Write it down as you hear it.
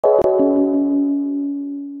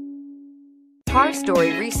Our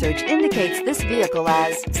story research indicates this vehicle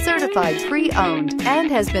as certified pre-owned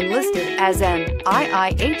and has been listed as an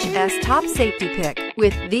IIHS top safety pick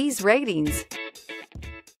with these ratings.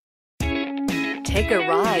 Take a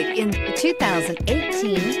ride in the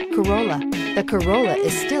 2018 Corolla. The Corolla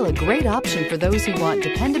is still a great option for those who want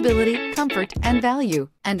dependability, comfort, and value,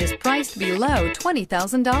 and is priced below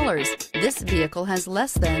 $20,000. This vehicle has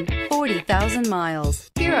less than 40,000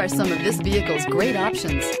 miles. Here are some of this vehicle's great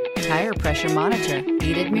options: tire pressure monitor,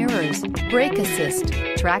 heated mirrors, brake assist,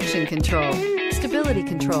 traction control, stability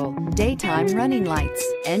control, daytime running lights,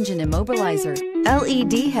 engine immobilizer,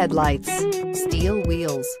 LED headlights, steel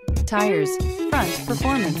wheels, tires, front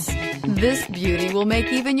performance. This beauty will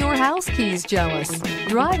make even your house keys jealous.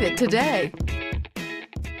 Drive it today.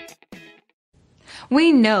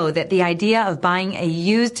 We know that the idea of buying a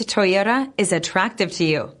used Toyota is attractive to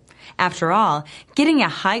you. After all, getting a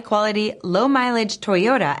high-quality, low-mileage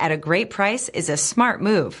Toyota at a great price is a smart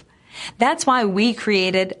move. That's why we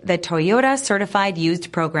created the Toyota Certified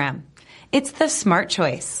Used program. It's the smart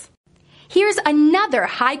choice. Here's another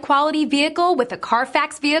high-quality vehicle with a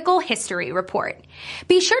Carfax Vehicle History Report.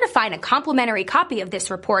 Be sure to find a complimentary copy of this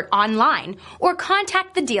report online or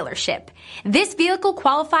contact the dealership. This vehicle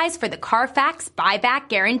qualifies for the Carfax Buyback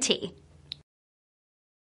Guarantee.